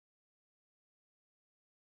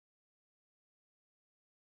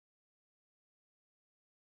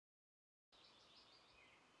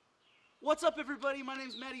What's up, everybody? My name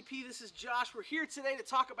is Matty P. This is Josh. We're here today to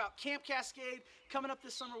talk about Camp Cascade. Coming up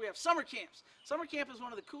this summer, we have summer camps. Summer camp is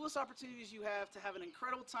one of the coolest opportunities you have to have an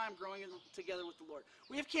incredible time growing together with the Lord.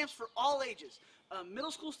 We have camps for all ages.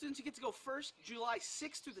 Middle school students, you get to go first, July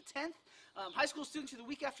 6th through the 10th. High school students, the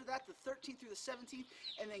week after that, the 13th through the 17th.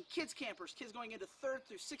 And then kids campers, kids going into 3rd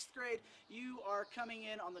through 6th grade, you are coming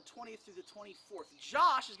in on the 20th through the 24th.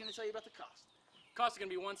 Josh is going to tell you about the cost. Cost is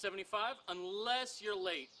going to be $175 unless you're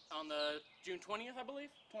late on the June 20th, I believe?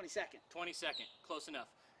 22nd. 22nd, close enough.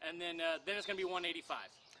 And then it's going to be $185.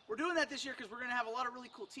 We're doing that this year because we're going to have a lot of really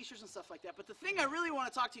cool t-shirts and stuff like that. But the thing I really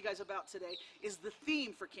want to talk to you guys about today is the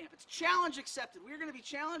theme for camp. It's Challenge Accepted. We're going to be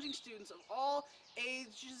challenging students of all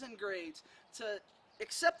ages and grades to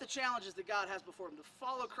accept the challenges that God has before them, to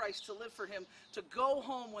follow Christ, to live for Him, to go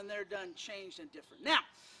home when they're done changed and different. Now,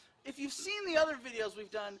 if you've seen the other videos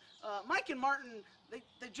we've done, Mike and Martin,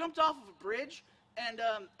 they jumped off of a bridge, and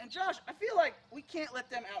Josh, I feel like we can't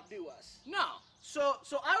let them outdo us. No. So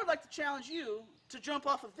I would like to challenge you to jump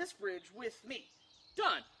off of this bridge with me.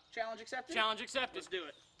 Done. Challenge accepted? Challenge accepted. Let's do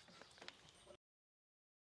it.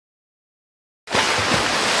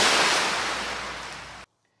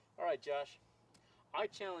 All right, Josh. I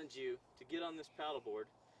challenge you to get on this paddleboard,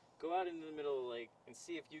 go out into the middle of the lake, and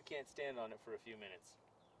see if you can't stand on it for a few minutes.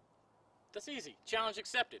 That's easy. Challenge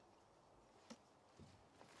accepted.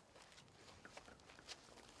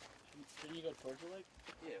 Shouldn't you go towards the lake?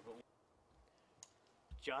 Yeah, but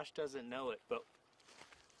Josh doesn't know it, but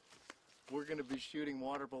we're going to be shooting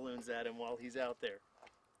water balloons at him while he's out there.